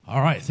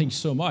All right, thank you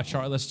so much.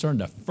 All right, let's turn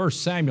to 1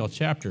 Samuel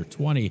chapter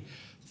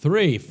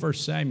 23. 1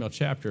 Samuel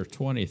chapter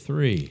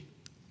 23.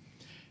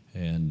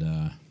 And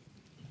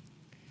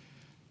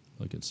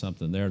look at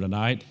something there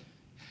tonight.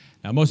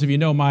 Now, most of you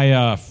know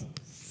my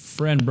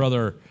friend,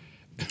 Brother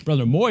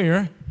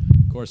Moyer.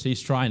 Of course, we're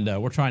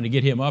trying to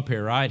get him up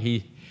here, right?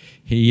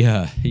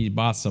 He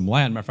bought some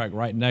land, matter of fact,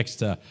 right next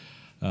to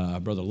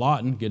Brother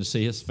Lawton. Good to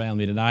see his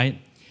family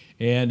tonight.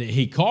 And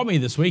he called me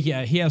this week.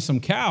 He has some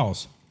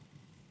cows.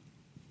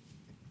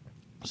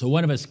 So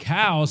one of his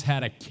cows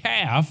had a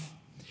calf,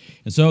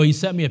 and so he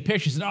sent me a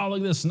picture. He said, "Oh,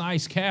 look at this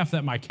nice calf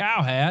that my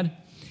cow had."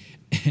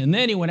 And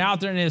then he went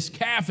out there, and his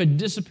calf had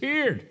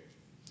disappeared.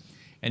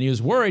 And he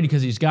was worried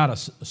because he's got a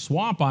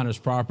swamp on his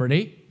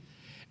property,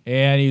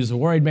 and he was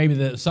worried maybe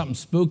that something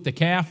spooked the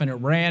calf, and it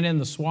ran in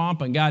the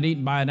swamp and got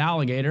eaten by an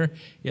alligator.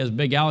 He has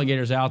big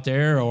alligators out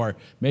there, or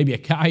maybe a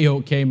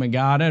coyote came and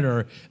got it,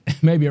 or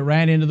maybe it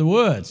ran into the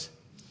woods.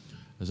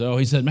 So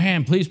he said,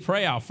 "Man, please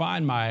pray I'll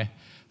find my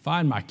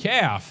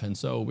calf." And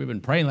so we've been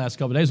praying the last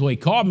couple of days. Well, he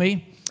called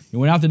me. He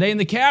went out today, and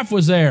the calf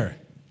was there.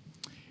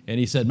 And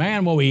he said,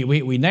 "Man, well,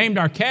 we named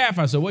our calf."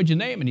 I said, "What'd you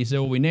name it?" And he said,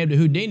 "Well, we named it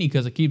Houdini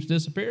because it keeps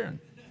disappearing."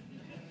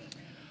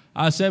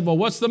 I said, "Well,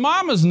 what's the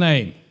mama's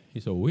name?"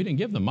 He said, "Well, we didn't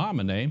give the mama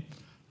a name."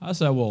 I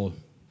said, "Well,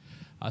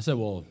 it's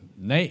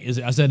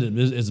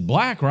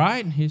black,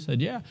 right?" He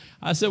said, "Yeah."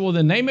 I said, "Well,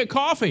 then name it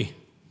Coffee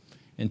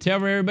and tell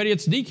everybody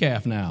it's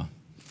decaf now."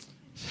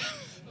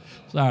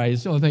 Sorry,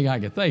 it's the only thing I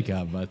could think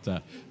of.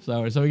 But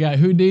so we got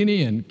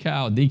Houdini and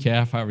cow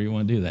decaf, however you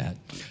want to do that.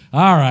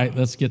 All right,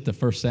 let's get to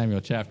 1 Samuel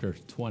chapter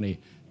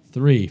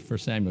 23. 1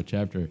 Samuel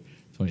chapter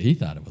 20. He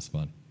thought it was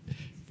fun.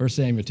 1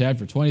 Samuel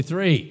chapter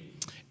 23.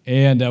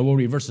 And we'll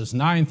read verses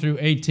 9 through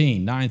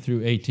 18. 9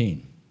 through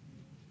 18.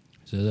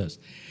 It says this.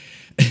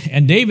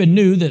 "And David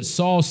knew that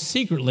Saul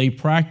secretly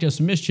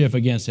practiced mischief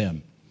against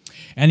him.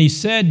 And he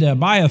said to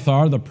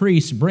Abiathar the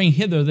priest, 'Bring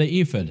hither the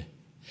ephod.'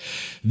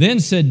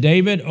 Then said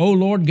David, 'O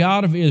Lord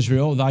God of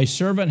Israel, thy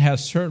servant hath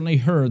certainly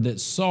heard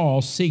that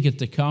Saul seeketh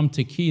to come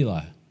to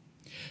Keilah,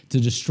 to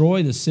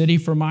destroy the city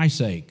for my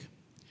sake.'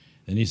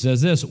 Then he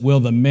says this, 'Will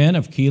the men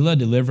of Keilah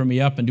deliver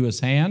me up into his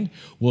hand?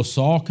 Will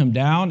Saul come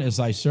down as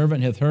thy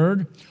servant hath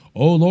heard?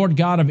 O Lord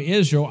God of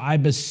Israel, I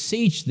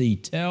beseech thee,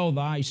 tell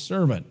thy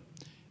servant.'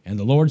 And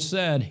the Lord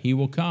said, 'He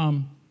will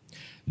come.'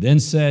 Then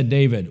said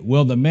David,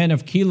 'Will the men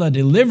of Keilah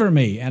deliver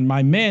me and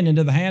my men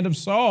into the hand of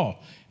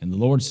Saul?' And the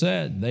Lord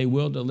said, 'They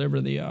will deliver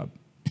thee up.'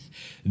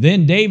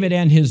 Then David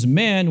and his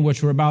men,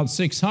 which were about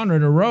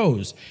 600,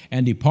 arose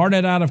and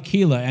departed out of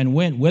Keilah and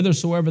went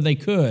whithersoever they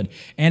could.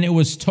 And it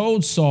was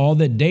told Saul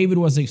that David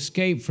was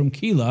escaped from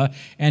Keilah,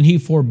 and he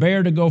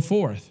forbare to go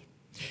forth.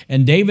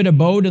 And David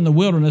abode in the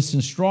wilderness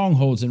in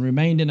strongholds and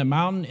remained in a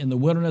mountain in the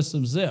wilderness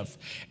of Ziph.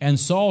 And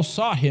Saul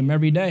sought him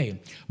every day.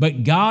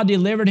 But God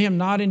delivered him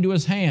not into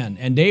his hand.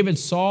 And David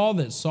saw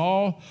that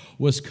Saul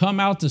was come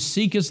out to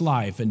seek his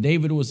life. And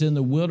David was in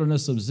the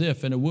wilderness of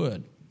Ziph in a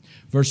wood."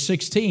 Verse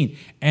 16,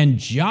 "And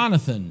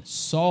Jonathan,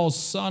 Saul's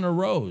son,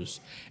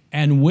 arose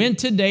and went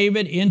to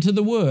David into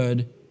the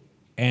wood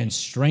and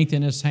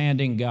strengthened his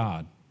hand in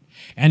God.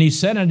 And he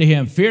said unto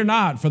him, 'Fear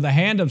not, for the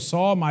hand of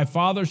Saul my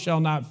father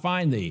shall not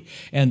find thee,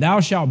 and thou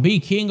shalt be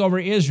king over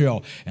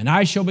Israel, and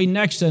I shall be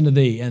next unto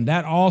thee, and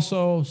that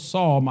also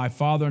Saul my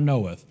father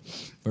knoweth.'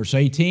 Verse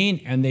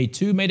 18, "And they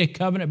two made a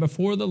covenant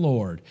before the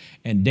Lord,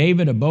 and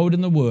David abode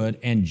in the wood,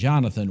 and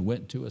Jonathan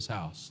went to his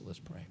house." Let's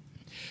pray.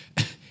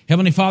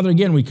 Heavenly Father,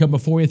 again, we come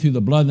before you through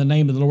the blood and the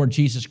name of the Lord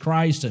Jesus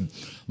Christ. And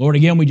Lord,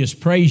 again, we just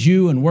praise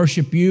you and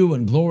worship you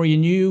and glory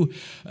in you.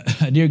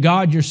 Dear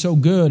God, you're so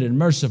good and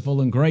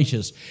merciful and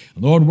gracious.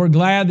 Lord, we're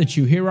glad that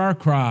you hear our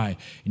cry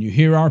and you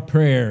hear our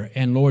prayer.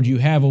 And Lord, you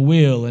have a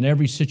will in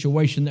every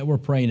situation that we're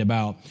praying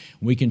about.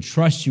 We can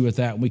trust you with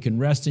that. We can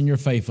rest in your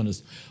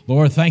faithfulness.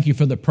 Lord, thank you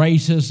for the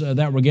praises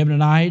that were given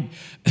tonight.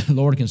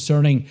 Lord,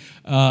 concerning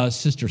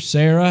Sister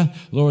Sarah,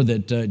 Lord,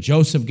 that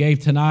Joseph gave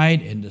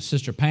tonight, and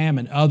Sister Pam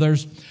and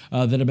others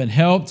that have been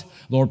helped.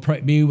 Lord,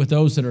 be with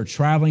those that are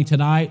traveling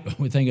tonight.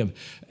 We think of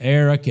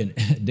Eric and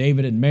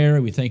David and Mary.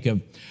 We think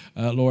of,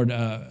 Lord,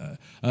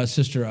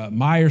 Sister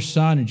Meyer's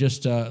son. And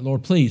just,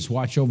 Lord, please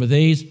watch over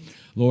these.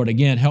 Lord,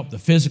 again, help the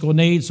physical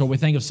needs. So we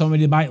think of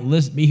somebody that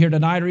might be here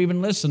tonight or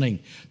even listening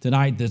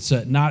tonight that's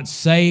not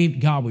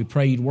saved. God, we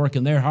pray you'd work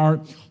in their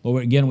heart.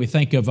 Lord, again, we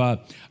think of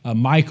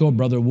Michael,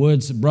 Brother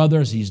Wood's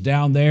brothers. He's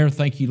down there.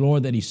 Thank you,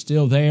 Lord, that he's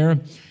still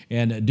there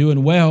and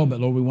doing well. But,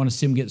 Lord, we want to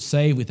see him get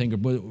saved. We think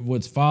of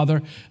Wood's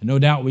father. And no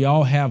doubt we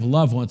all have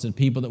loved ones and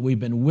people that we've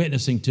been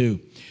witnessing to.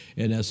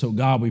 And so,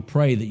 God, we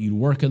pray that you'd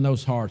work in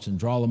those hearts and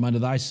draw them unto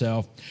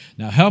thyself.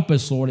 Now help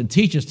us, Lord, and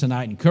teach us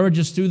tonight. Encourage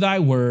us through thy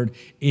word.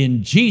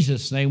 In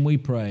Jesus' name we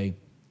pray.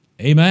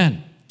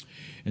 Amen.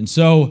 And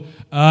so,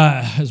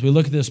 as we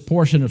look at this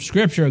portion of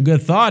Scripture, a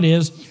good thought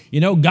is,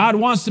 God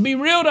wants to be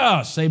real to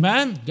us.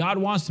 Amen? God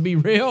wants to be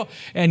real,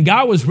 and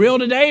God was real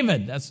to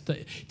David.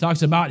 He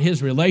talks about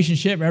his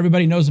relationship.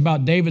 Everybody knows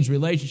about David's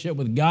relationship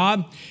with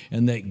God,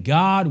 and that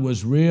God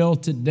was real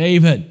to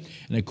David.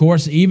 And of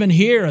course, even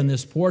here in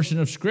this portion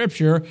of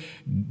Scripture,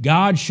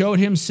 God showed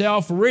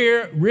himself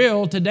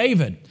real to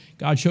David.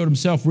 God showed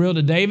himself real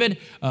to David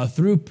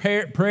through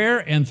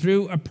prayer and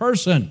through a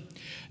person.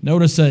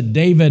 Notice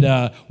David,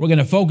 we're going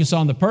to focus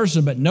on the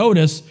person, but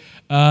notice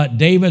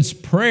David's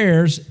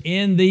prayers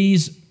in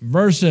these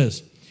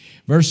verses.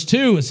 Verse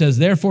 2, it says,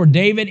 "Therefore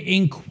David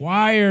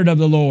inquired of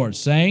the Lord,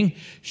 saying,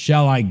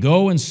 Shall I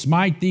go and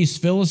smite these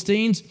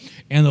Philistines?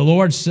 And the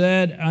Lord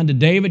said unto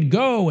David,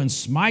 Go and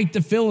smite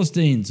the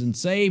Philistines and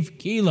save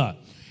Keilah."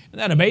 Isn't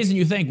that amazing?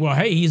 You think, well,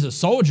 hey, he's a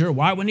soldier.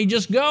 Why wouldn't he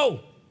just go?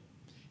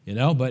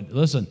 But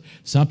listen,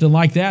 something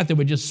like that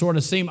would just sort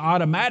of seem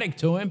automatic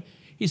to him,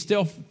 he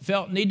still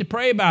felt need to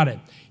pray about it.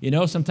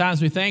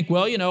 Sometimes we think,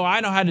 well, I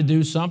know how to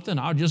do something.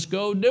 I'll just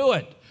go do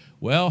it.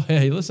 Well,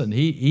 hey, listen,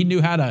 he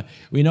knew how to.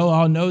 We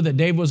all know that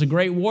David was a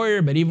great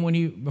warrior, but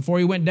even before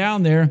he went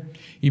down there,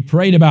 he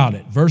prayed about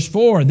it. Verse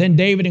 4, "Then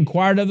David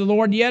inquired of the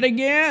Lord yet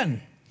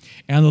again.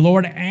 And the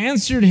Lord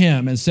answered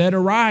him and said,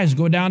 Arise,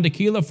 go down to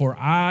Keilah, for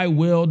I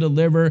will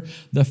deliver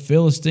the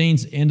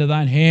Philistines into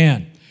thine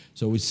hand."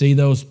 So we see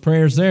those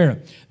prayers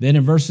there. Then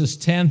in verses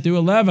 10 through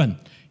 11,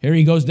 here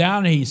he goes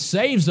down and he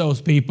saves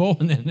those people.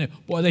 And then,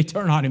 boy, they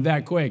turn on him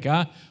that quick,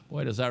 huh?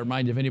 Boy, does that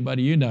remind you of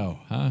anybody you know,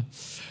 huh?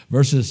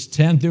 Verses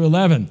 10 through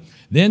 11.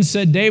 "Then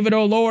said David,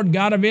 O Lord,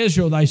 God of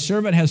Israel, thy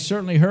servant has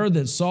certainly heard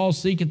that Saul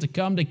seeketh to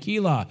come to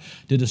Keilah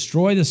to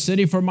destroy the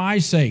city for my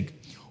sake.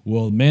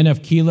 Will men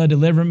of Keilah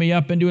deliver me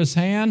up into his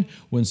hand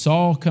when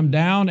Saul come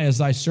down, as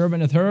thy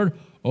servant hath heard?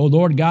 O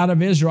Lord God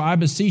of Israel, I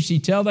beseech thee,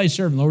 tell thy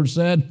servant." The Lord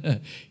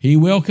said, "He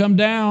will come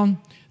down."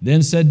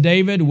 Then said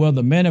David, "Will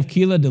the men of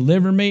Keilah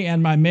deliver me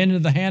and my men into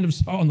the hand of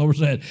Saul?" And the Lord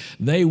said,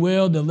 "They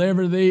will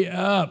deliver thee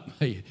up."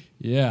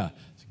 Yeah,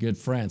 it's a good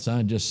friend,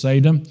 son. Just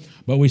saved him.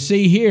 But we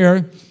see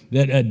here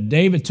that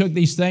David took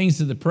these things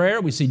to the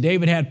prayer. We see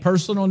David had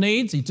personal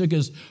needs. He took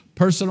his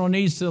personal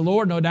needs to the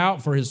Lord, no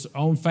doubt, for his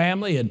own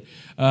family. And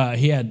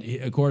he had,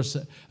 of course,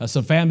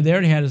 some family there.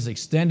 And he had his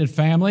extended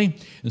family.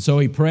 And so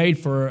he prayed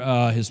for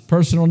his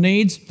personal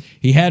needs.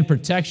 He had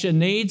protection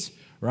needs.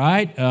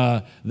 Right?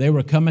 They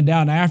were coming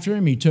down after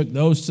him. He took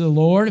those to the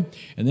Lord.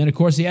 And then, of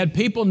course, he had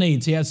people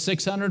needs. He had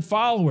 600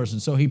 followers,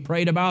 and so he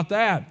prayed about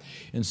that.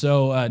 And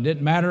so it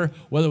didn't matter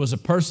whether it was a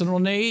personal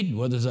need,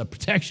 whether it was a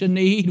protection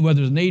need, whether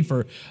it was a need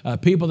for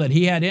people that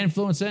he had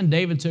influence in.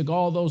 David took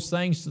all those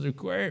things to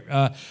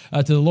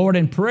the Lord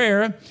in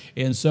prayer.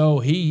 And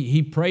so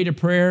he prayed a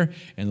prayer,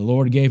 and the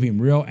Lord gave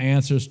him real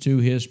answers to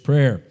his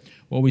prayer.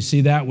 Well, we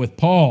see that with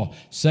Paul.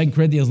 2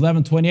 Corinthians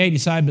 11:28, he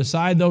said,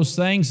 "Beside those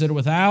things that are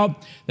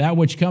without, that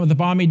which cometh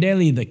upon me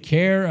daily, the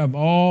care of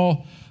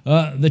all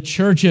the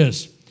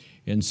churches."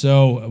 And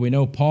so we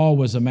know Paul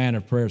was a man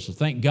of prayer. So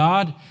thank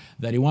God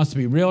that he wants to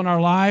be real in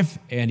our life,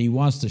 and he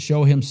wants to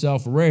show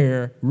himself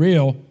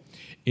real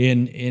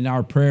in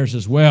our prayers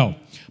as well.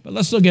 But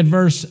let's look at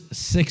verse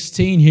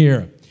 16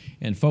 here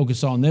and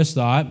focus on this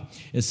thought.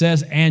 It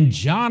says, "And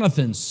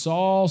Jonathan,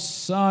 Saul's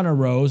son,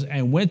 arose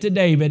and went to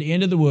David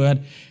into the wood,"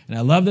 and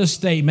I love this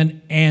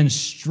statement, "and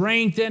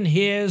strengthened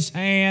his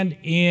hand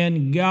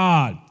in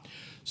God."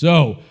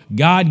 So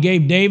God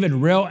gave David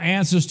real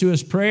answers to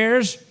his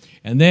prayers,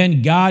 and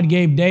then God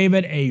gave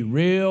David a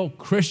real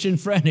Christian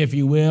friend, if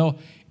you will,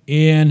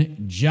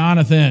 in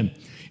Jonathan.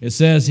 It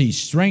says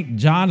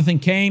Jonathan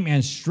came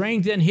and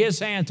strengthened his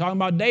hand, talking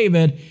about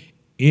David,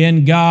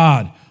 in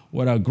God.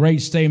 What a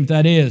great statement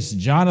that is.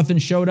 Jonathan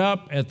showed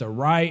up at the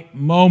right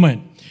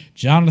moment.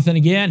 Jonathan,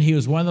 again, he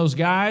was one of those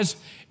guys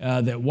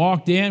that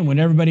walked in when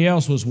everybody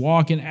else was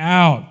walking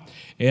out.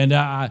 And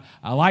I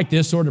like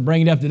this, sort of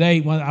bring it up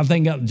today. I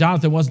think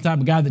Jonathan wasn't the type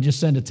of guy that just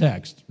sent a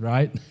text,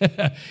 right?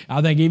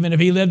 I think even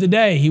if he lived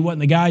today, he wasn't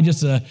the guy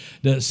just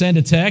to send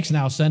a text.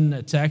 Now, sending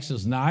a text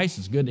is nice.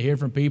 It's good to hear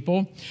from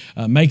people.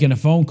 Making a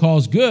phone call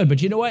is good.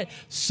 But you know what?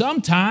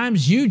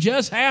 Sometimes you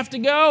just have to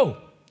go.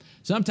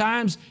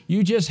 Sometimes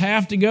you just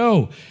have to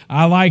go.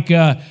 I like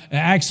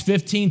Acts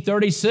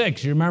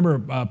 15:36. You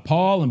remember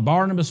Paul and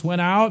Barnabas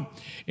went out,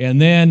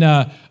 and then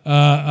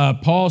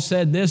Paul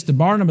said this to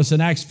Barnabas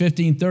in Acts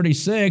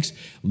 15:36,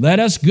 "Let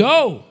us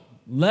go.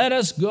 Let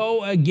us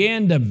go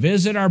again to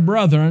visit our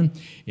brethren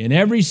in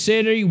every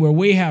city where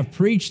we have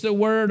preached the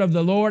word of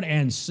the Lord,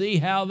 and see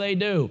how they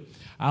do."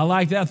 I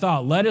like that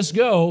thought. Let us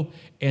go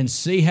and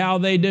see how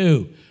they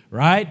do.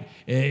 Right?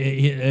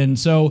 And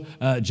so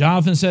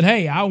Jonathan said,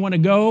 "Hey, I want to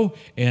go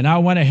and I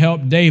want to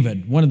help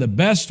David." One of the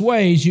best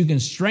ways you can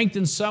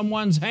strengthen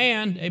someone's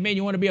hand, amen,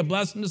 you want to be a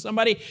blessing to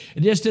somebody,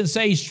 it just didn't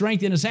say he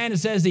strengthened his hand, it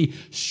says he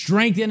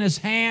strengthened his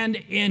hand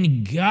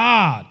in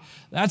God.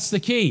 That's the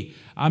key.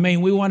 I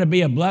mean, we want to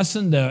be a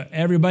blessing to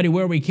everybody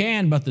where we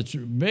can, but the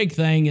big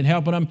thing in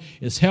helping them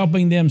is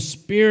helping them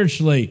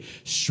spiritually,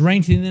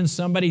 strengthening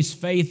somebody's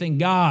faith in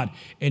God,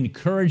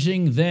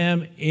 encouraging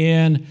them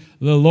in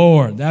the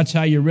Lord. That's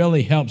how you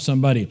really help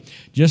somebody.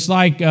 Just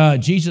like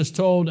Jesus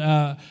told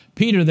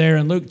Peter there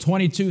in Luke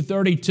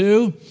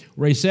 22:32,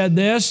 where he said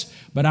this,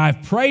 "But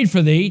I've prayed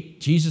for thee,"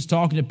 Jesus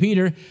talking to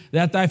Peter,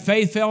 "that thy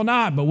faith fail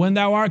not. But when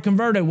thou art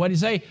converted," what did he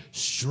say?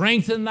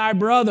 "Strengthen thy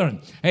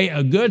brethren." Hey,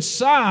 a good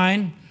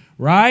sign,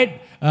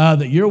 right,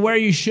 that you're where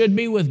you should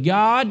be with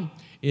God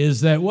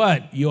is that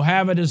what? You'll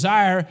have a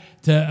desire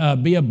to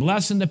be a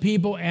blessing to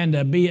people and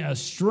to be a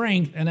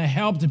strength and a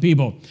help to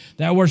people.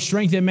 That word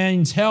strengthen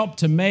means help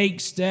to make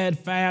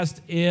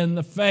steadfast in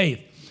the faith.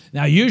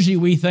 Now, usually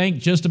we think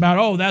just about,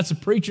 oh, that's a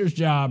preacher's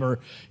job or,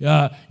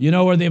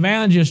 or the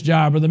evangelist's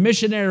job or the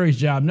missionary's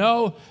job.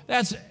 No,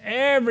 that's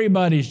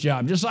everybody's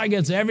job. Just like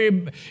it's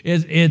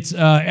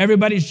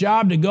everybody's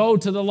job to go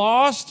to the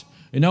lost.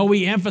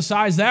 We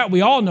emphasize that.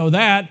 We all know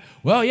that.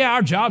 Well, yeah,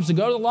 our job's to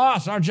go to the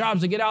lost. Our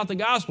job's to get out the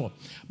gospel.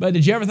 But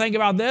did you ever think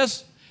about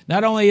this?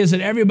 Not only is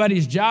it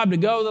everybody's job to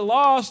go to the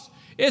lost,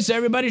 it's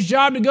everybody's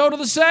job to go to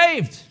the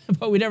saved.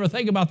 But we never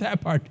think about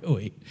that part, do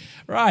we?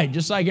 Right,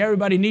 just like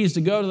everybody needs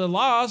to go to the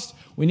lost,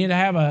 we need to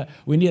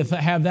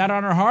have that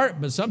on our heart,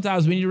 but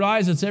sometimes we need to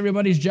realize it's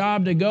everybody's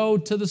job to go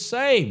to the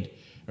saved,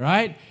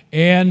 right?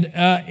 And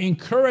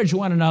encourage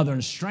one another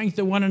and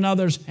strengthen one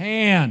another's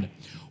hand.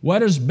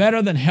 What is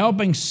better than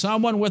helping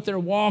someone with their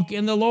walk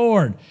in the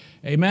Lord?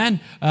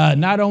 Amen.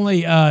 Not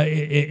only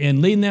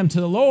in leading them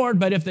to the Lord,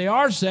 but if they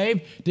are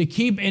saved,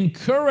 to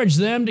encourage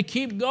them to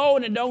keep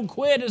going and don't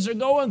quit as they're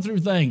going through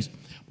things.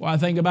 Well, I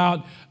think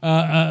about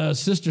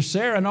Sister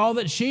Sarah and all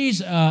that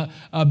she's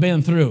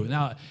been through.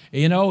 Now,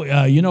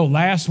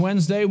 last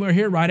Wednesday we were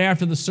here right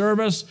after the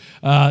service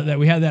that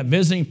we had that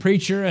visiting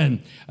preacher,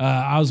 and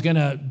I was going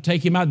to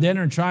take him out to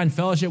dinner and try and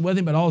fellowship with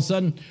him, but all of a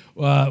sudden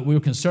we were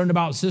concerned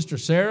about Sister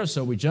Sarah,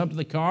 so we jumped in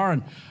the car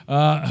and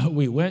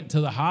we went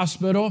to the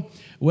hospital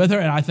with her,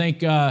 and I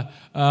think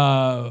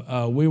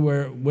we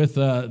were with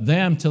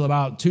them till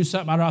about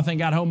 2-something. I don't know, I think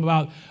got home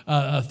about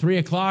 3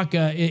 o'clock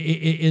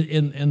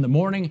in the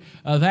morning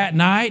that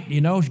night,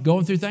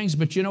 going through things.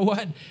 But you know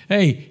what?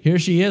 Hey, here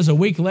she is a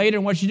week later,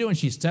 and what's she doing?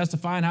 She's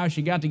testifying how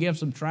she got to give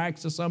some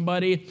tracts to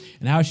somebody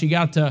and how she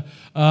got to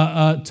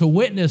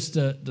witness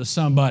to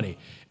somebody.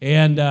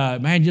 And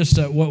man, just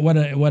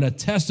what a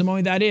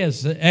testimony that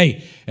is.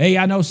 Hey,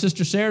 I know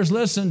Sister Sarah's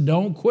listening.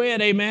 Don't quit,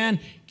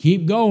 amen.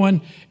 Keep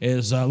going.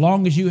 As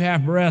long as you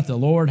have breath, the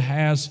Lord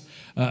has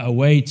a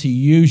way to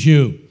use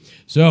you.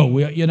 So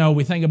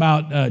we think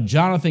about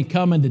Jonathan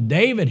coming to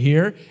David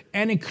here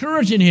and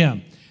encouraging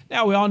him.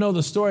 Now, we all know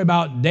the story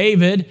about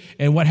David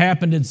and what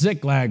happened at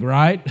Ziklag,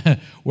 right?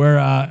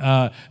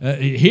 Where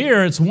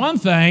here it's one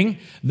thing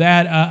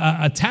that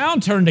a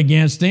town turned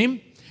against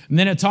him, and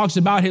then it talks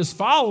about his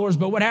followers,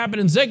 but what happened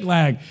in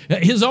Ziklag?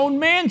 His own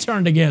men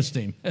turned against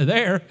him.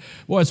 There,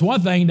 well, it's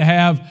one thing to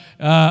have,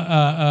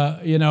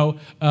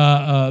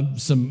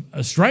 some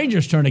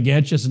strangers turn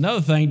against you. It's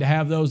another thing to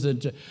have those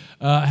that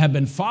have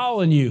been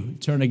following you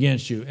turn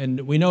against you.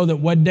 And we know that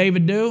what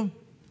David do?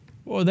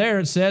 Well, there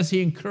it says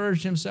he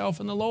encouraged himself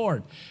in the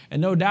Lord.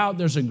 And no doubt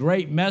there's a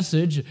great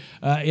message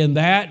in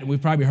that.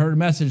 We've probably heard a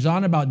message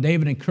on about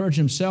David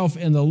encouraging himself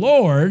in the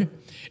Lord.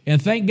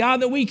 And thank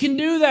God that we can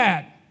do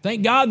that.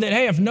 Thank God that,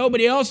 hey, if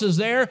nobody else is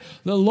there,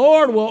 the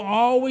Lord will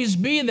always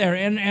be there.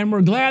 And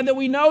we're glad that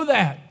we know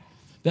that.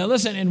 That,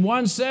 listen, in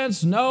one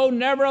sense, no,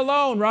 never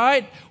alone,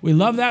 right? We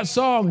love that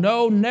song,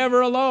 no,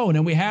 never alone.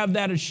 And we have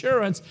that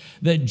assurance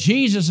that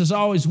Jesus is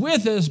always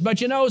with us. But,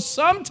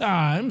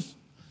 sometimes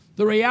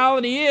the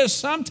reality is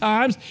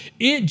sometimes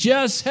it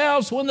just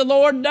helps when the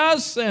Lord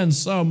does send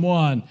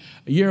someone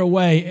your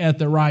way at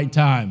the right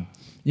time.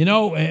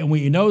 And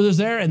we know this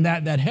there, and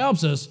that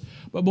helps us.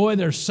 But boy,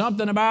 there's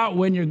something about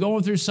when you're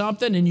going through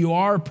something and you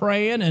are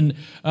praying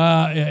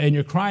and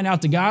you're crying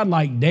out to God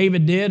like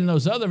David did in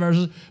those other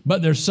verses,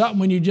 but there's something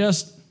when you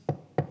just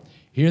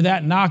hear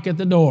that knock at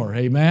the door,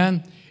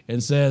 amen,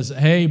 and says,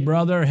 hey,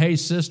 brother, hey,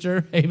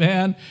 sister,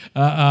 amen,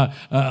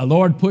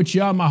 Lord put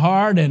you on my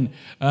heart, and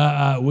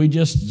we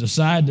just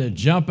decide to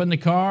jump in the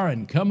car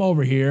and come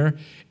over here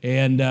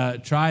and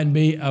try and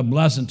be a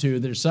blessing to you.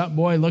 There's something,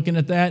 boy, looking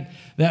at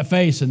that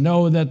face and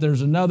know that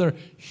there's another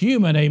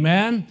human,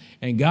 amen,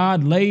 and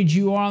God laid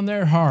you on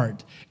their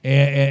heart,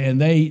 and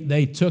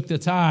they took the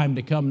time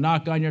to come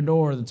knock on your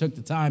door. They took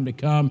the time to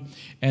come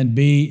and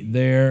be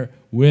there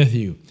with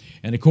you.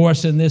 And, of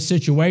course, in this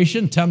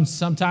situation,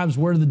 sometimes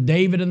we're the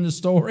David in the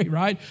story,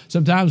 right?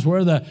 Sometimes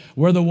we're the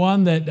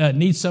one that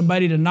needs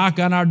somebody to knock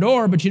on our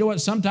door. But you know what?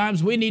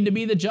 Sometimes we need to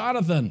be the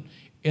Jonathan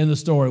in the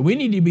story. We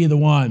need to be the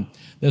one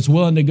that's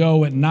willing to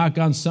go and knock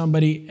on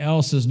somebody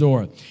else's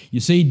door. You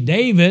see,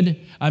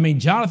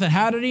 Jonathan,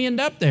 how did he end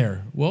up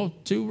there? Well,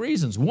 2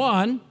 reasons.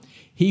 One,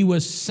 he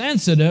was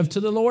sensitive to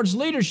the Lord's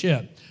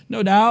leadership.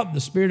 No doubt the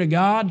Spirit of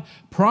God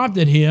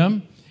prompted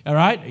him. All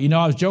right,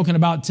 I was joking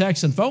about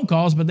texts and phone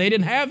calls, but they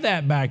didn't have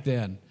that back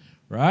then,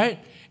 right?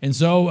 And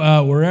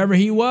so wherever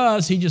he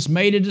was, he just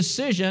made a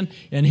decision.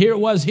 And here it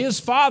was his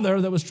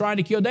father that was trying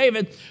to kill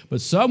David.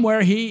 But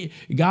somewhere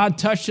God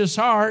touched his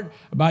heart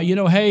about,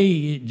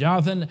 hey,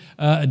 Jonathan,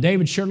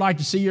 David sure like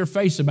to see your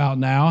face about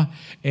now.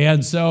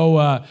 And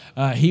so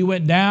he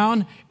went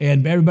down,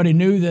 and everybody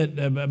knew that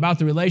about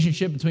the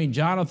relationship between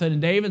Jonathan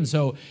and David. And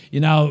so,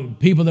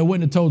 people that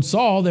wouldn't have told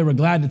Saul, they were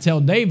glad to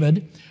tell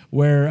David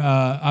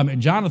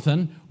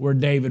Jonathan where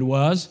David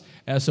was.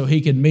 So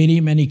he could meet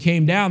him, and he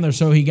came down there.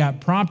 So he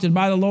got prompted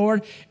by the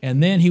Lord,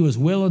 and then he was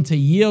willing to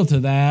yield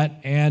to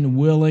that and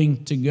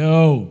willing to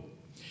go.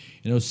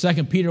 2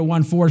 Peter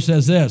 1:4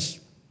 says this,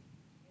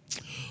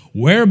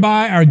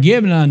 whereby are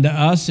given unto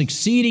us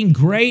exceeding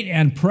great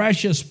and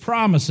precious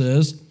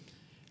promises,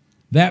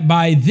 that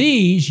by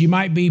these you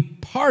might be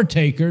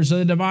partakers of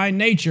the divine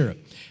nature,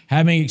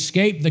 having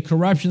escaped the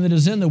corruption that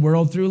is in the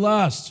world through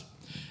lust.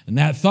 And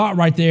that thought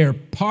right there,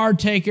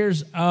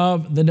 partakers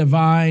of the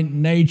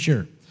divine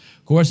nature.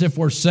 Of course, if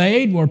we're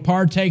saved, we're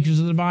partakers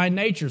of the divine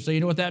nature. So you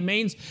know what that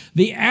means?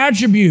 The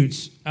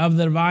attributes of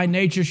the divine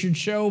nature should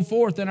show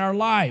forth in our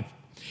life.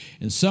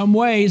 In some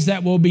ways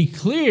that will be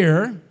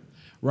clear,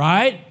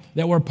 right,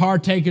 that we're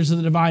partakers of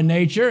the divine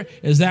nature,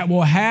 is that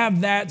we'll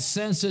have that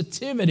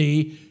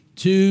sensitivity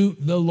to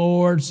the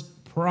Lord's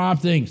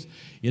promptings.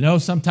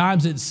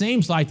 Sometimes it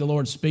seems like the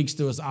Lord speaks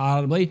to us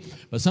audibly,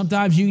 but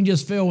sometimes you can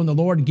just feel when the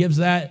Lord gives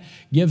that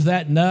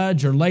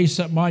nudge or lays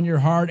something on your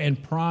heart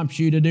and prompts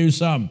you to do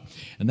something.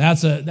 And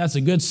that's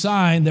a good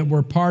sign that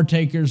we're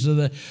partakers of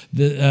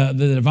the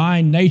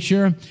divine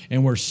nature,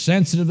 and we're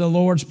sensitive to the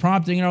Lord's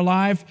prompting in our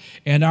life,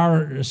 and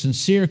our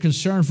sincere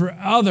concern for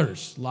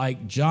others,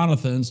 like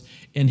Jonathan's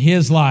in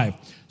his life.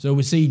 So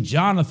we see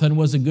Jonathan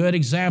was a good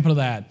example of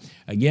that.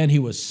 Again, he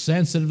was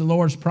sensitive to the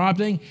Lord's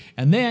prompting,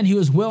 and then he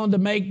was willing to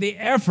make the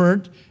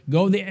effort,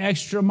 go the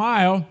extra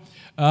mile.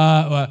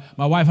 My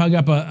wife hung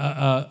up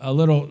a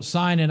little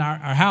sign in our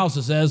house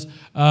that says,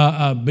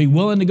 be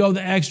willing to go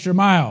the extra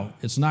mile.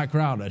 It's not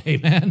crowded,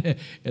 amen?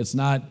 It's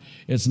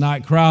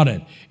not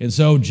crowded. And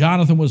so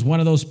Jonathan was one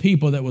of those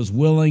people that was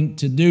willing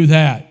to do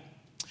that.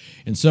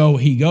 And so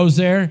he goes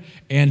there,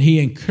 and he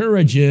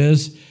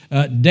encourages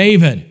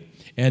David.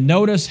 And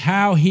notice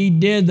how he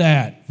did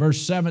that,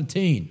 verse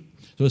 17.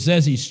 So it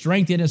says he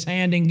strengthened his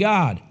hand in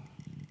God.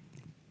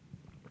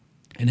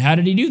 And how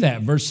did he do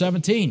that? Verse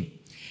 17.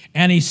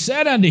 And he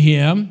said unto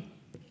him,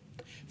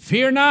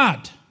 fear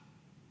not,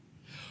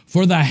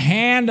 for the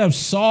hand of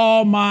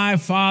Saul my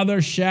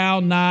father shall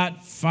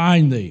not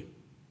find thee.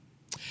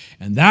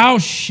 And thou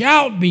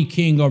shalt be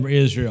king over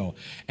Israel,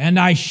 and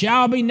I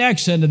shall be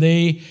next unto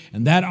thee,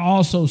 and that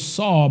also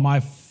Saul my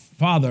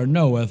father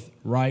knoweth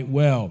right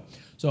well.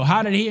 So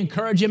how did he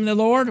encourage him in the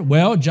Lord?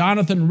 Well,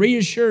 Jonathan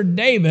reassured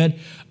David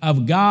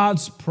of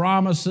God's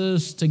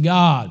promises to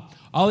God.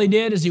 All he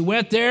did is he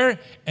went there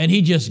and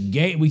he just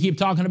gave, we keep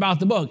talking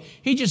about the book,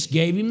 he just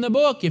gave him the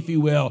book, if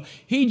you will.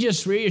 He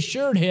just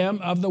reassured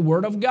him of the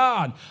Word of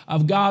God,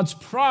 of God's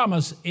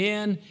promise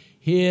in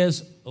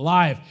his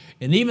life.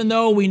 And even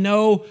though we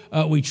know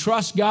we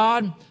trust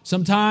God,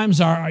 sometimes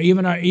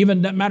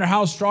even no matter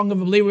how strong of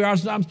a believer we are,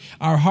 sometimes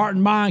our heart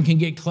and mind can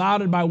get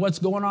clouded by what's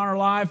going on in our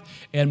life.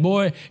 And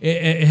boy,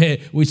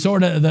 we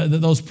sort of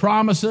those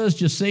promises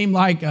just seem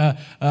like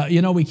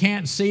we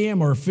can't see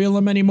them or feel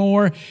them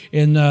anymore.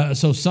 And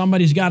so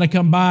somebody's got to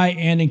come by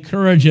and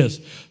encourage us.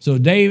 So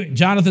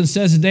Jonathan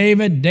says to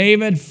David,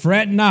 David,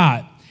 fret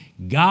not.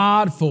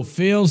 God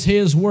fulfills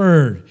His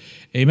word.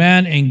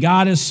 Amen. And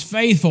God is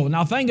faithful.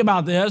 Now think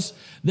about this.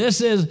 This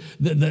is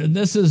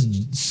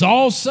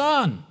Saul's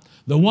son,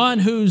 the one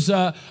whose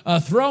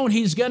throne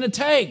he's going to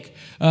take.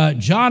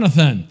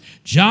 Jonathan.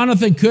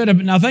 Jonathan could have,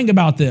 now think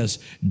about this.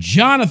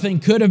 Jonathan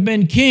could have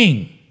been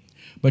king.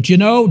 But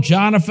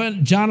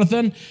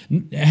Jonathan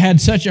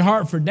had such a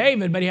heart for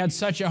David, but he had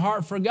such a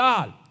heart for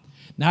God.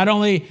 Not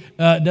only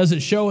does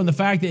it show in the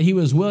fact that he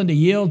was willing to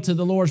yield to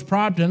the Lord's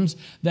promptings,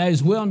 that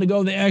he's willing to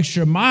go the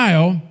extra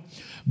mile.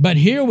 But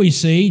here we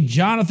see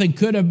Jonathan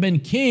could have been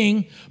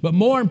king, but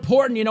more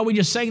important, we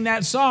just sang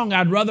that song,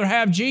 I'd rather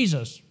have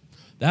Jesus.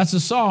 That's a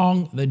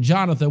song that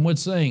Jonathan would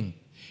sing.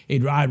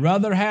 I'd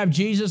rather have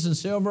Jesus than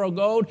silver or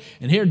gold.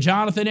 And here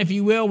Jonathan, if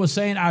you will, was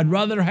saying, I'd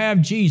rather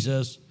have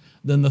Jesus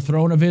than the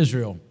throne of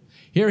Israel.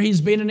 Here he's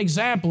being an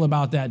example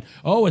about that.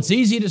 Oh, it's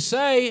easy to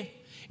say.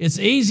 It's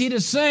easy to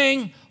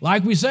sing.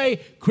 Like we say,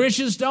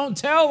 Christians don't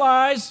tell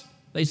lies.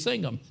 They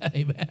sing them.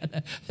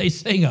 Amen. They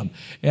sing them.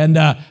 And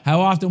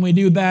how often we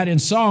do that in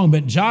song.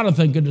 But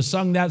Jonathan could have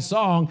sung that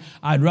song,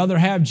 I'd rather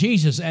have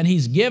Jesus. And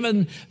he's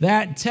given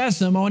that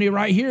testimony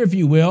right here, if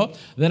you will,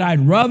 that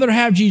I'd rather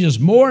have Jesus.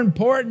 More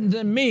important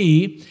to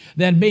me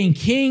than being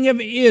king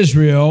of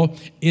Israel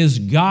is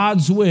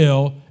God's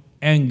will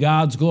and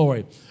God's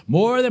glory.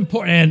 More than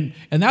important.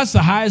 And that's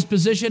the highest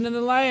position in the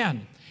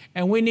land.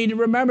 And we need to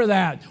remember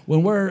that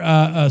when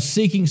we're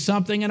seeking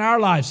something in our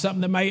life, something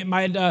that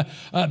might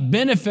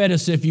benefit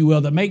us, if you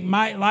will, that make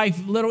my life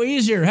a little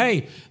easier.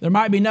 Hey, there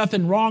might be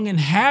nothing wrong in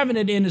having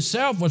it in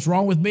itself. What's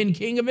wrong with being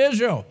king of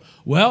Israel?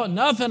 Well,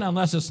 nothing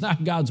unless it's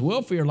not God's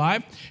will for your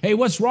life. Hey,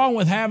 what's wrong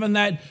with having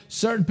that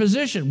certain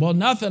position? Well,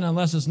 nothing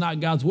unless it's not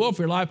God's will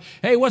for your life.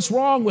 Hey, what's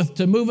wrong with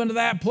to move into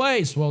that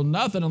place? Well,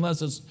 nothing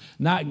unless it's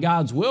not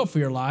God's will for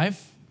your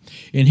life.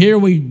 And here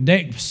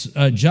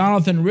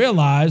Jonathan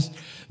realized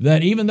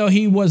that even though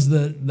he was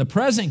the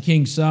present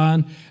king's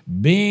son,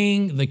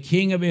 being the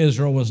king of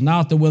Israel was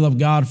not the will of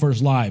God for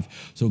his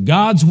life. So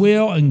God's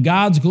will and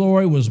God's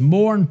glory was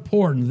more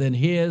important than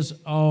his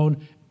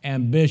own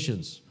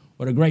ambitions.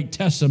 What a great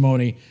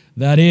testimony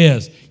that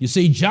is. You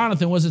see,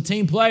 Jonathan was a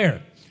team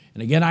player.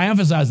 And again, I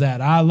emphasize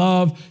that. I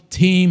love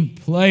team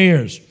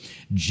players.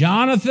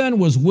 Jonathan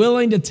was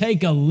willing to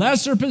take a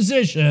lesser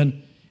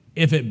position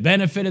if it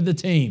benefited the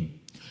team.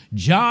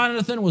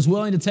 Jonathan was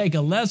willing to take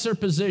a lesser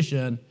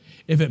position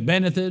if it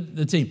benefited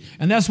the team.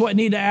 And that's what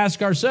we need to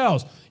ask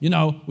ourselves. We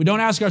don't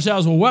ask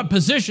ourselves, well, what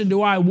position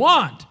do I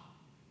want?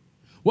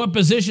 What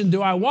position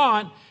do I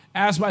want?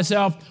 Ask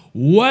myself,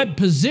 what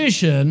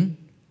position,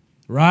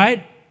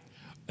 right?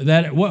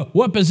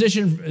 What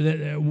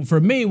position for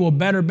me will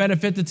better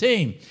benefit the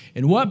team?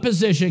 In what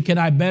position can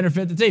I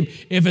benefit the team?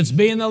 If it's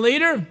being the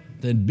leader,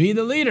 then be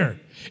the leader.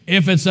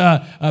 If it's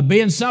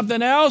being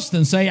something else,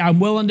 then say, I'm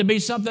willing to be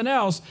something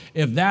else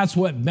if that's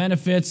what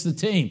benefits the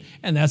team.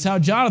 And that's how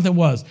Jonathan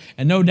was.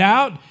 And no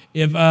doubt,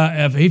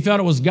 if he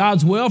felt it was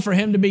God's will for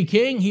him to be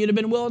king, he'd have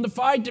been willing to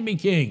fight to be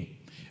king,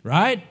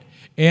 right?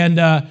 And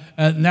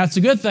that's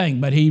a good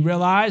thing. But he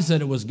realized that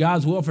it was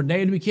God's will for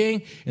David to be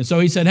king. And so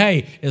he said,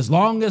 hey, as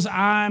long as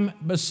I'm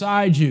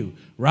beside you,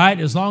 right?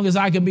 As long as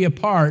I can be a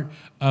part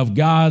of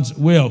God's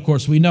will. Of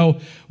course, we know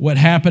what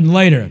happened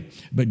later.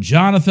 But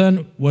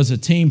Jonathan was a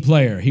team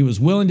player. He was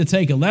willing to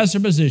take a lesser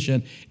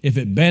position if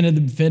it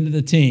benefited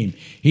the team.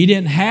 He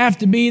didn't have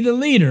to be the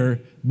leader,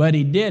 but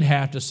he did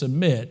have to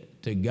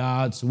submit to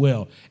God's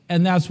will.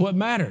 And that's what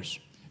matters.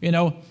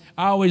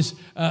 I always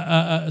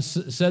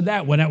said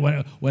that when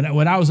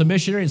I was a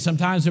missionary, and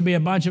sometimes there'd be a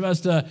bunch of us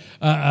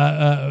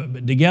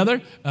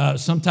together.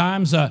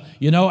 Sometimes,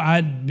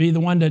 I'd be the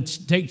one to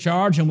take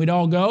charge, and we'd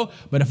all go.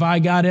 But if I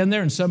got in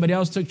there and somebody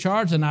else took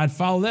charge, then I'd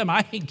follow them.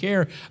 I didn't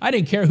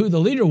care who the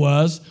leader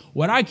was.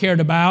 What I cared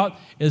about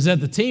is that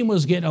the team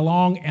was getting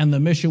along and the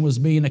mission was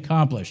being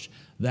accomplished.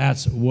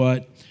 That's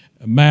what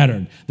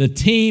mattered. The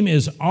team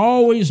is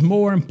always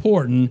more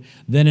important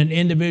than an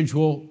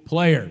individual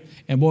player.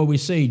 And boy, we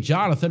see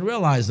Jonathan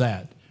realized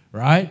that,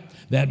 right?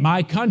 That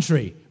my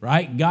country,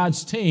 right?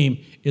 God's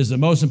team is the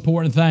most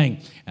important thing.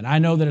 And I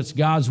know that it's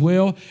God's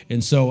will,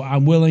 and so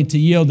I'm willing to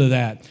yield to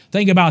that.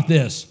 Think about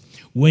this.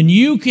 When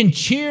you can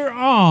cheer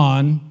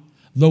on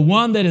the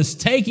one that is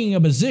taking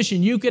a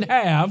position you could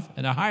have,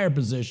 in a higher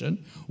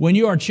position, when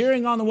you are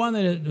cheering on the one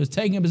that is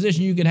taking a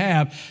position you could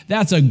have,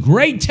 that's a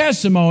great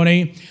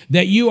testimony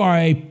that you are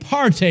a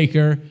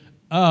partaker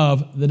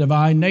of the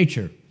divine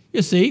nature.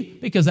 You see,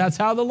 because that's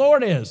how the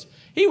Lord is.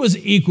 He was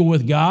equal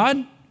with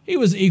God. He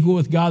was equal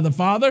with God the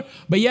Father,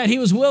 but yet he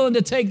was willing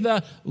to take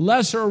the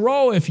lesser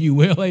role, if you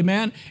will,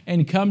 amen,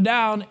 and come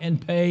down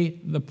and pay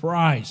the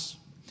price.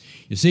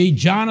 You see,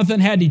 Jonathan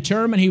had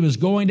determined he was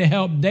going to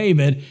help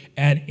David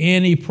at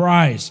any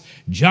price.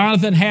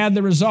 Jonathan had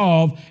the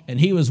resolve, and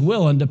he was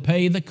willing to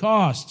pay the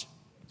cost.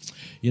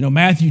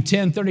 Matthew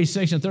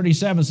 10:36 and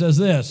 37 says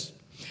this,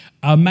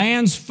 a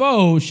man's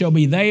foe shall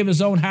be they of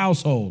his own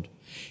household.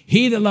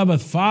 He that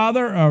loveth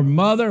father or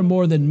mother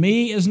more than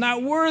me is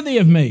not worthy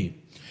of me.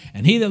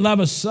 And he that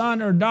loveth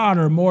son or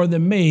daughter more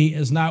than me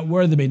is not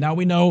worthy of me. Now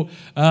we know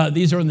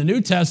these are in the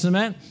New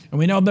Testament, and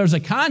we know there's a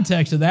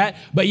context to that,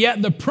 but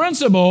yet the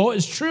principle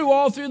is true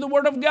all through the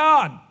Word of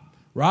God,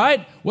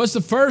 right? What's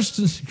the first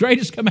and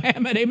greatest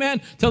commandment?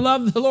 Amen? To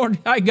love the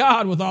Lord thy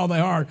God with all thy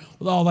heart,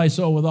 with all thy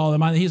soul, with all thy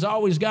mind. He's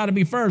always got to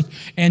be first.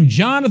 And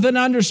Jonathan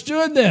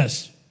understood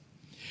this.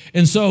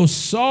 And so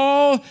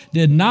Saul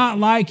did not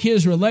like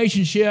his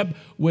relationship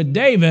with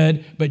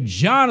David, but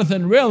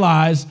Jonathan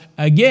realized,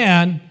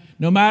 again,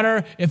 no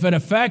matter if it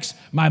affects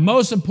my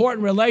most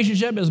important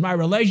relationship is my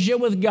relationship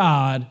with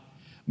God,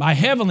 my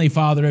heavenly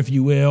Father, if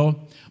you will.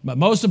 My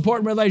most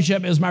important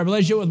relationship is my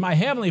relationship with my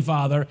heavenly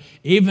Father,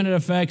 even if it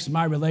affects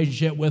my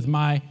relationship with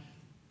my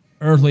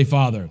earthly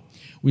father.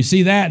 We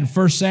see that in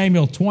 1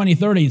 Samuel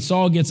 20:30.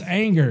 Saul gets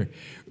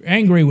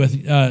angry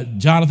with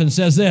Jonathan,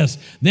 says this,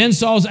 then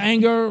Saul's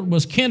anger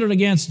was kindled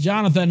against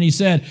Jonathan, and he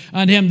said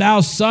unto him, thou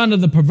son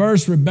of the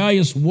perverse,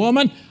 rebellious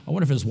woman. I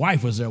wonder if his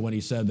wife was there when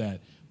he said that.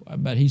 I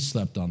bet he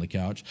slept on the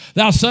couch.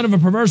 Thou son of a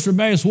perverse,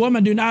 rebellious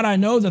woman, do not I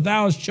know that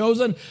thou hast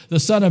chosen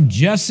the son of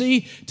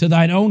Jesse to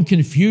thine own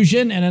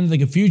confusion and unto the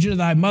confusion of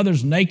thy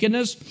mother's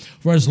nakedness?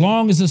 For as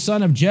long as the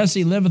son of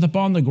Jesse liveth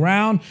upon the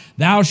ground,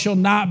 thou shalt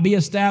not be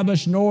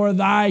established, nor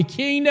thy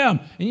kingdom.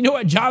 And you know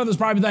what? Jonathan's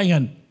probably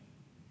thinking,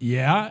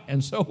 yeah,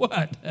 and so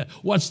what?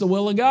 What's the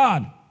will of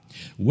God?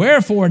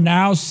 Wherefore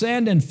now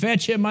send and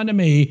fetch him unto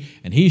me,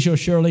 and he shall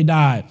surely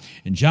die.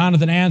 And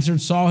Jonathan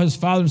answered Saul his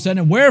father and said,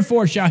 and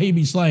wherefore shall he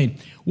be slain?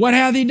 What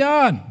hath he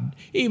done?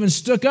 He even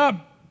stood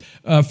up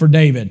for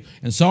David.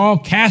 And Saul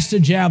cast a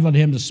javelin at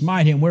him to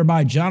smite him,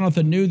 whereby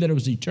Jonathan knew that it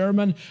was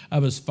determined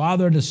of his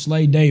father to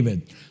slay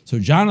David. So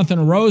Jonathan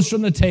arose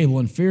from the table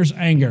in fierce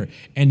anger,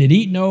 and did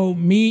eat no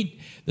meat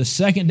the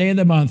second day of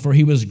the month, for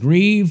he was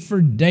grieved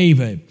for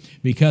David,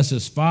 because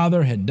his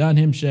father had done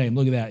him shame.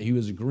 Look at that. He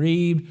was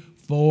grieved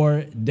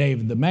for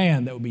David, the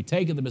man that would be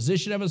taking the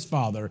position of his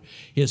father.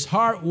 His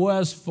heart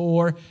was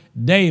for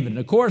David. And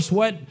of course,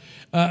 what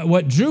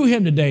drew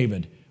him to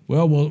David?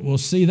 Well, we'll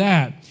see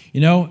that.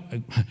 You know,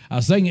 I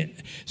was thinking,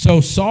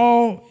 so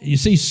Saul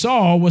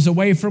was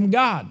away from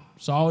God.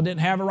 Saul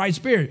didn't have a right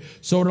spirit.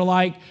 Sort of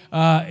like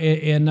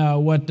in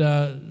what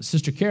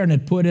Sister Karen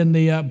had put in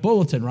the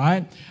bulletin,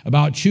 right?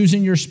 About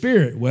choosing your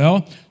spirit.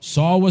 Well,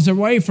 Saul was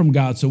away from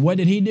God. So what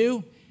did he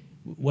do?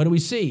 What do we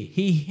see?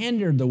 He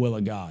hindered the will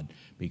of God.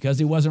 Because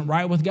he wasn't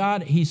right with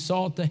God, he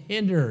sought to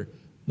hinder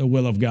the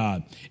will of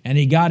God. And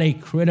he got a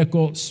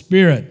critical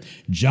spirit.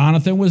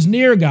 Jonathan was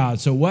near God,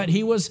 so what?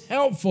 He was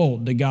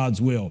helpful to God's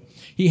will.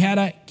 He had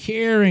a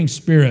caring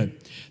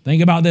spirit.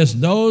 Think about this.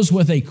 Those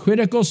with a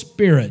critical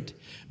spirit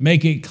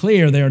make it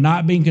clear they are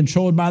not being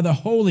controlled by the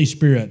Holy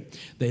Spirit.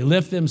 They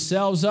lift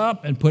themselves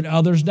up and put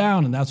others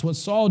down, and that's what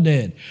Saul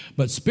did.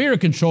 But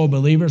spirit-controlled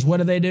believers,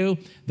 what do?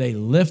 They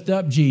lift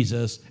up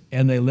Jesus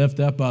and they lift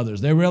up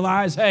others. They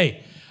realize,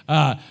 hey,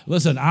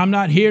 listen, I'm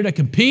not here to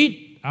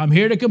compete. I'm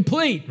here to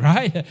complete,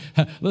 right?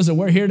 Listen,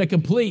 we're here to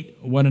complete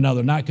one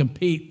another, not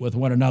compete with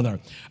one another.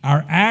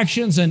 Our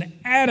actions and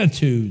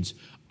attitudes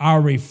are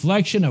a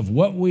reflection of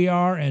what we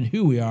are and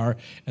who we are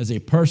as a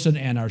person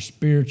and our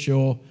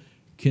spiritual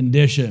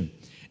condition.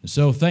 And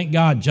so thank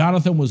God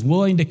Jonathan was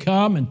willing to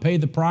come and pay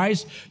the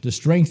price to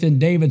strengthen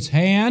David's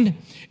hand,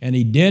 and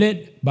he did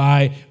it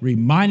by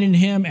reminding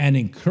him and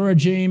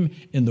encouraging him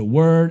in the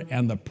word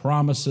and the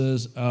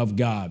promises of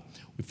God.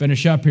 We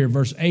finish up here,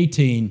 verse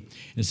 18.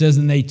 It says,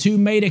 and they two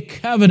made a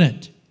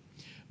covenant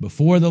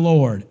before the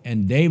Lord,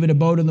 and David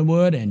abode in the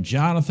wood, and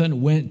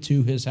Jonathan went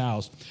to his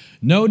house.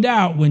 No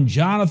doubt when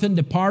Jonathan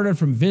departed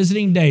from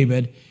visiting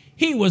David,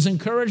 he was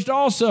encouraged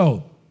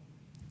also.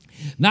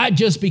 Not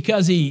just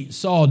because he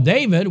saw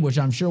David, which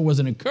I'm sure was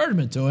an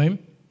encouragement to him,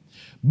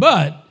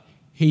 but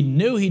he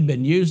knew he'd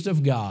been used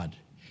of God.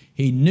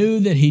 He knew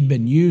that he'd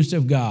been used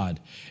of God,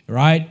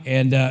 right?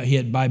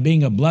 And by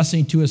being a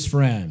blessing to his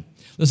friend.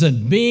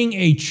 Listen, being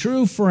a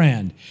true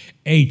friend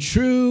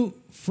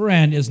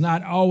is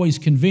not always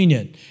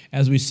convenient.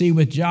 As we see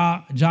with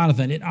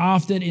Jonathan, it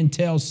often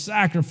entails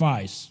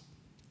sacrifice.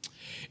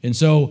 And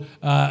so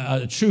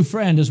a true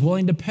friend is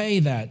willing to pay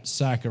that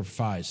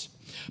sacrifice.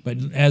 But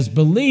as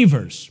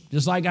believers,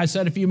 just like I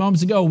said a few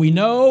moments ago, we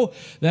know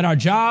that our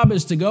job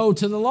is to go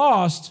to the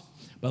lost,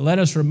 but let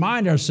us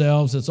remind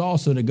ourselves it's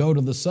also to go to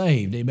the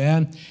saved,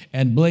 amen?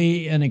 And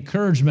be an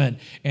encouragement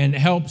and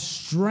help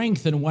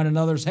strengthen one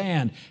another's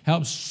hand,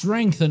 help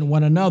strengthen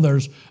one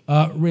another's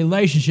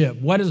relationship.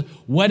 What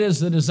is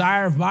the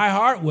desire of my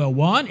heart? Well,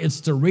 one,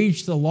 it's to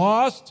reach the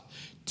lost.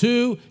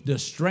 Two, to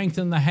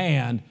strengthen the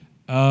hand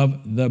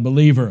of the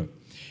believer.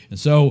 And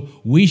so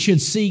we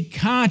should seek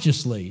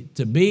consciously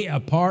to be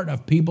a part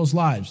of people's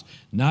lives,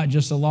 not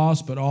just the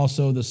lost, but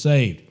also the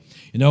saved.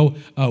 You know,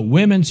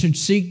 women should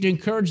seek to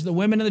encourage the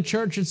women of the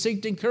church, should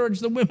seek to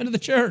encourage the women of the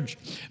church.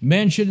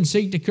 Men shouldn't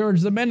seek to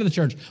encourage the men of the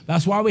church.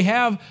 That's why we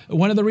have,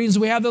 one of the reasons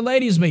we have the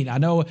ladies' meeting. I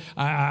know,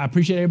 I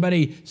appreciate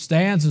everybody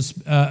stands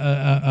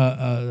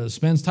and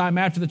spends time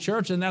after the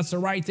church, and that's the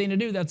right thing to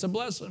do. That's a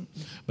blessing.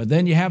 But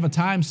then you have a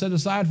time set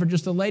aside for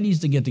just the ladies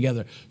to get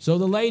together, so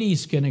the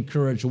ladies can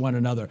encourage one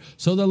another,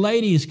 so the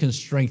ladies can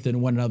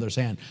strengthen one another's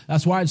hand.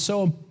 That's why it's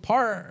so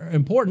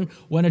important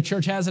when a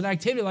church has an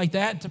activity like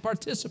that to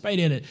participate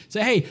in it.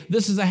 Say, hey,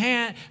 this is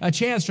a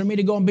chance for me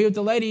to go and be with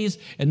the ladies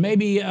and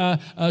maybe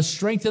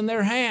strengthen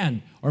their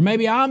hand. Or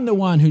maybe I'm the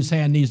one whose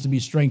hand needs to be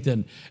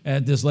strengthened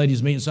at this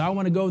ladies' meeting. So I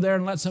want to go there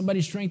and let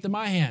somebody strengthen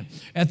my hand.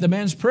 At the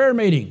men's prayer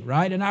meeting,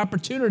 right? An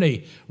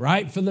opportunity,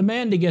 right? For the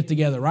men to get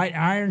together, right?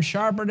 Iron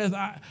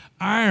sharpeneth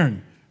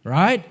iron,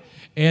 right?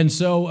 And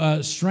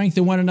so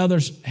strengthen one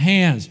another's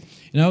hands.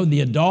 You know, the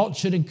adults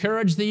should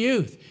encourage the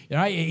youth.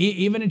 Right?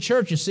 Even in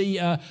church, you see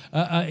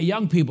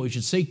young people. You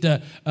should seek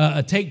to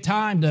take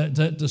time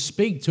to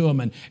speak to them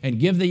and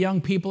give the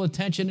young people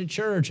attention at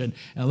church and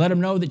let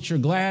them know that you're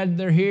glad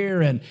they're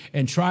here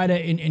and try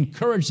to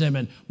encourage them.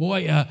 And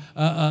boy,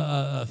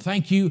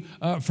 thank you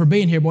for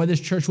being here. Boy, this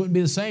church wouldn't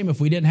be the same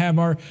if we didn't have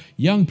our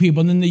young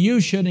people. And then the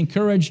youth should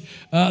encourage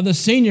the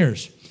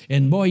seniors.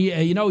 And boy,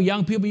 you know,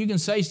 young people, you can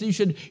say, you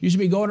should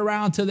be going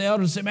around to the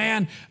elders and say,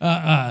 man,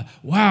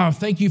 wow,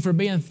 thank you for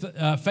being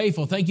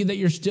faithful. Thank you that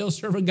you're still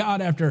serving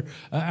God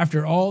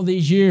after all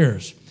these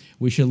years.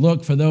 We should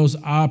look for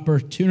those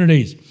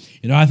opportunities.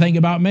 You know, I think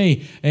about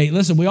me. Hey,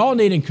 listen, we all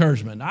need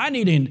encouragement. I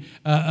need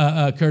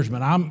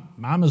encouragement.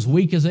 I'm as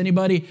weak as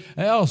anybody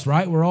else,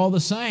 right? We're all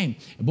the same.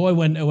 And boy,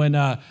 when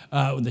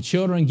the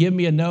children give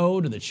me a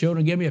note or the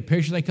children give me a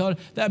picture they color,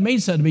 that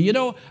means something to me. You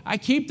know, I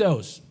keep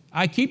those.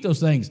 I keep those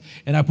things,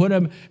 and I put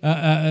them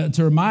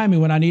to remind me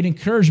when I need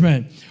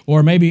encouragement,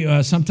 or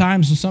maybe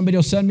sometimes somebody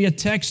will send me a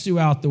text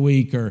throughout the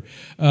week, or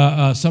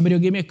somebody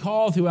will give me a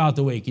call throughout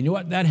the week. You know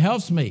what? That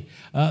helps me.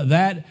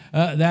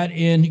 That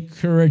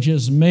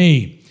encourages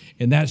me,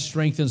 and that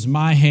strengthens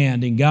my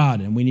hand in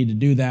God, and we need to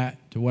do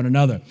that to one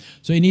another.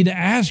 So you need to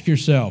ask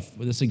yourself,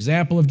 with this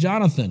example of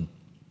Jonathan,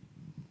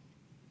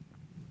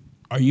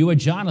 are you a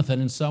Jonathan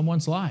in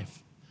someone's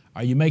life?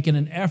 Are you making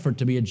an effort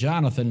to be a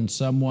Jonathan in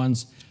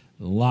someone's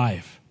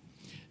life?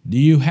 Do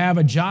you have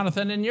a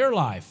Jonathan in your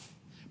life?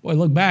 Boy, you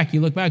look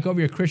back over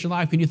your Christian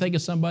life, can you think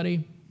of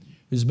somebody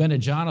who's been a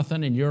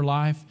Jonathan in your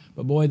life?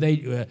 But boy,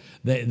 they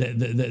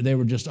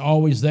were just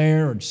always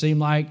there, or it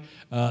seemed like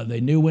they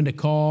knew when to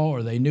call,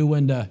 or they knew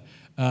when to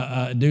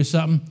do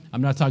something.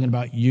 I'm not talking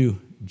about you,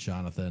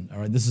 Jonathan. All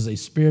right, this is a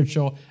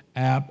spiritual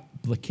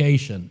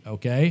application,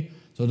 okay?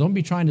 So don't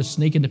be trying to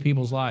sneak into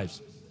people's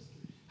lives.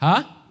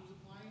 Huh?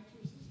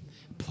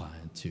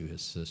 Applying to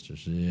his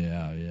sisters.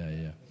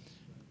 Yeah.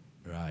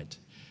 Right.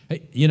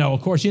 Hey,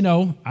 of course,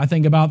 I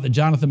think about the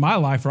Jonathan in my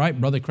life, right?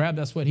 Brother Crab,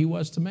 that's what he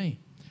was to me,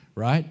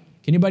 right?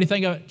 Can anybody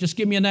think of, just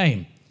give me a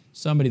name,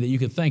 somebody that you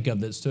could think of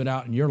that stood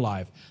out in your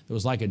life that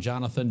was like a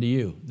Jonathan to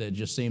you, that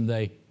just seemed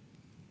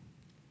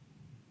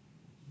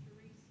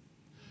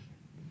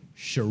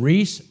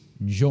Sharice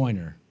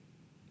Joyner.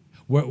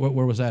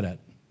 Where was that at?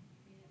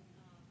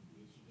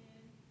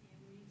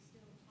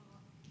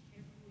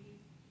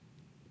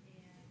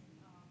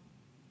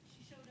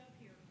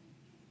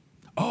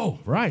 Oh,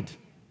 right.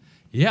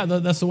 Yeah,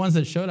 that's the ones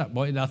that showed up.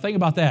 Boy, now think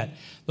about that.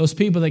 Those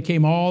people that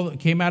came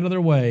out of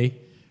their way,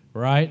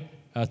 right,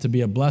 to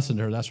be a blessing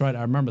to her. That's right.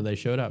 I remember they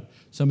showed up.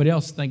 Somebody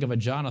else think of a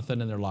Jonathan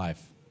in their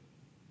life.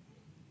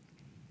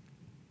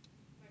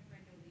 My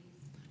friend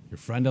Elise. Your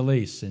friend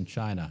Elise in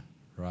China.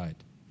 Right.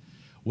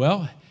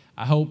 Well,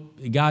 I hope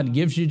God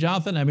gives you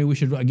Jonathan. I mean, we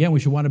should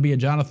want to be a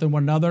Jonathan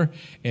one another,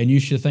 and you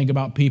should think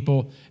about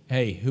people,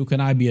 hey, who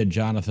can I be a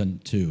Jonathan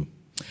to?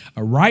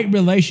 A right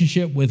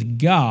relationship with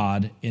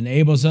God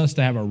enables us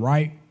to have a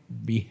right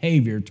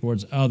behavior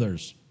towards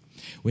others.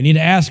 We need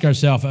to ask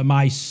ourselves, am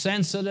I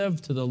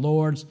sensitive to the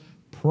Lord's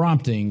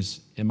promptings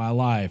in my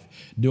life?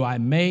 Do I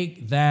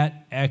make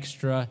that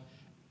extra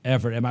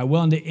effort? Am I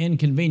willing to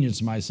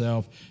inconvenience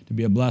myself to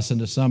be a blessing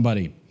to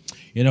somebody?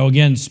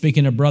 Again,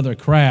 speaking of Brother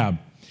Crab,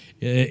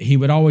 he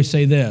would always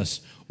say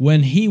this.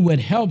 When he would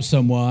help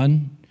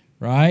someone,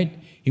 right,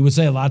 he would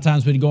say a lot of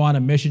times we'd go on a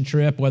mission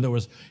trip, whether it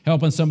was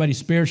helping somebody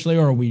spiritually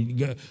or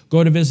we'd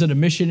go to visit a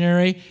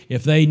missionary,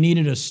 if they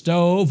needed a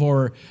stove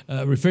or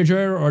a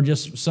refrigerator or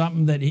just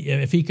something that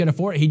if he could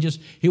afford it,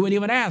 he wouldn't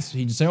even ask.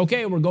 He'd just say,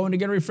 okay, we're going to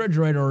get a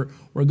refrigerator or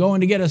we're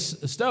going to get a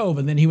stove.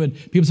 And then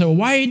people say, well,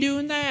 why are you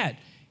doing that?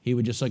 He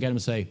would just look at him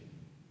and say,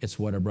 it's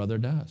what a brother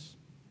does.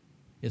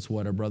 It's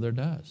what a brother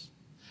does.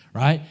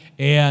 Right?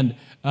 And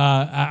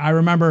I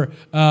remember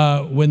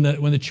when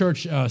the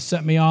church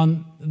sent me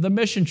on the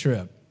mission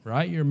trip.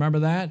 Right? You remember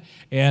that?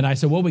 And I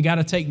said, well, we got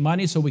to take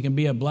money so we can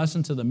be a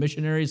blessing to the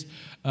missionaries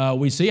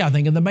we see. I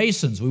think of the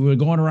Masons. We were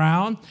going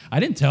around. I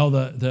didn't tell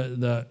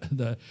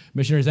the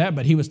missionaries that,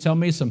 but he was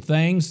telling me some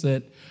things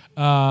that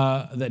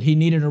he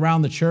needed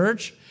around the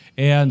church.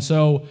 And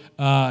so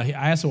I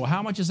asked him, well,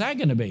 how much is that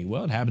going to be?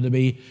 Well, it happened to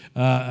be,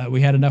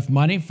 we had enough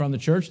money from the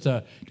church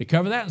to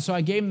cover that. And so I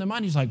gave him the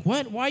money. He's like,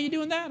 what? Why are you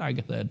doing that? I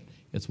said,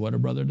 it's what a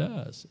brother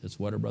does. It's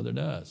what a brother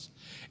does.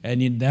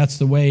 And that's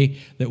the way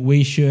that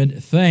we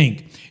should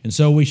think. And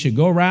so we should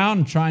go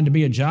around trying to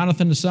be a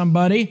Jonathan to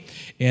somebody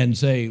and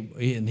say,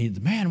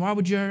 man, why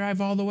would you drive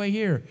all the way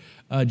here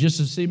just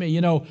to see me?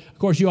 Of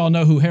course, you all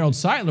know who Harold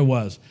Seitler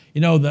was.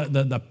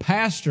 The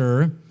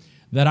pastor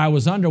that I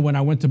was under when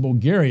I went to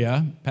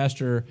Bulgaria,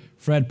 Pastor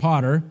Fred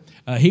Potter,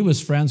 he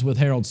was friends with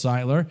Harold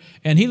Seitler,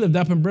 and he lived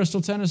up in Bristol,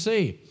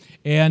 Tennessee.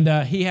 And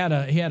he had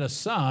a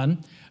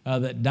son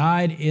that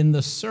died in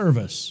the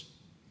service.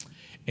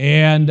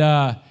 And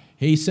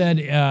he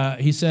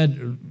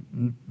said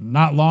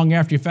not long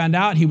after he found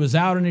out, he was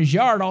out in his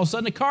yard, all of a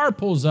sudden a car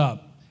pulls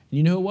up. And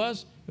you know who it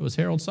was? It was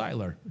Harold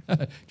Seitler.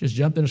 Just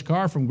jumped in his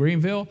car from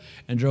Greenville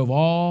and drove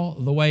all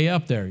the way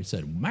up there. He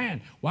said,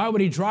 man, why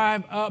would he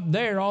drive up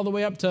there all the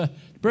way up to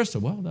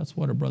Bristol? Well, that's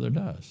what a brother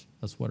does.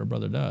 That's what a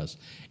brother does.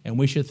 And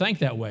we should think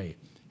that way.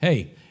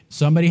 Hey,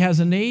 somebody has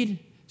a need,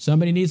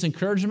 somebody needs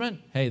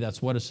encouragement. Hey,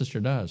 that's what a sister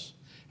does.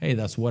 Hey,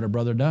 that's what a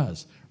brother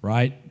does,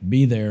 right?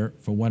 Be there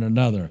for one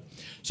another.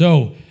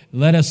 So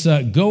let us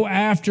go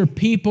after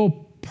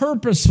people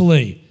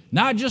purposefully,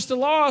 not just the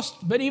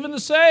lost, but even the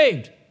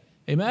saved.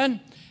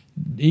 Amen?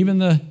 Even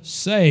the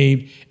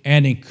saved,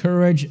 and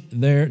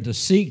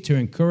seek to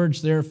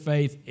encourage their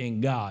faith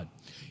in God.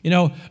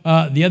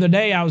 The other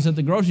day I was at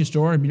the grocery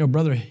store,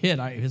 Brother Hitt,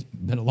 it's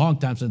been a long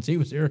time since he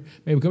was here,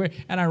 maybe come here,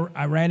 and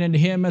I ran into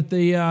him at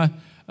the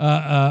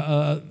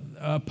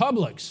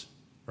Publix,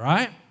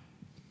 right?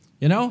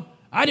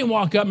 I didn't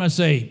walk up and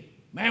say,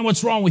 man,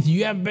 what's wrong with you?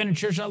 You haven't been in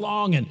church that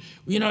long, and,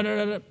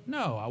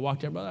 No, I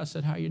walked up, brother, I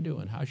said, how you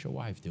doing? How's your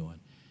wife doing?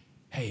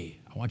 hey,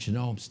 I want you to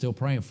know I'm still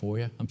praying for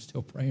you. I'm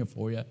still praying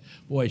for you.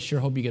 Boy, sure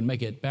hope you can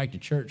make it back to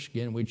church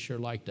again. We'd sure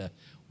like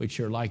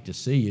to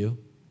see you,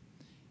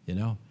 you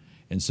know.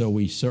 And so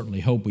we certainly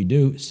hope we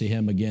do see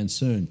him again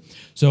soon.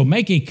 So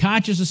make a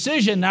conscious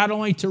decision not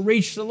only to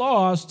reach the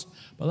lost,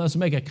 but let's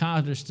make a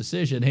conscious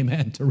decision,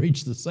 amen, to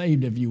reach the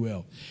saved, if you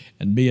will,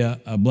 and be a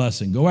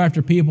blessing. Go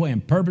after people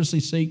and purposely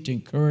seek to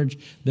encourage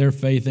their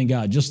faith in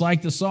God. Just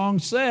like the song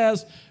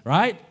says,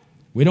 right?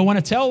 We don't want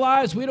to tell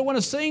lies. We don't want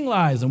to sing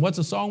lies. And what's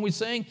the song we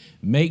sing?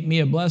 Make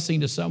me a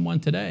blessing to someone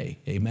today,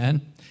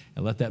 amen?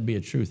 And let that be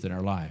a truth in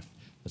our life.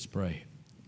 Let's pray.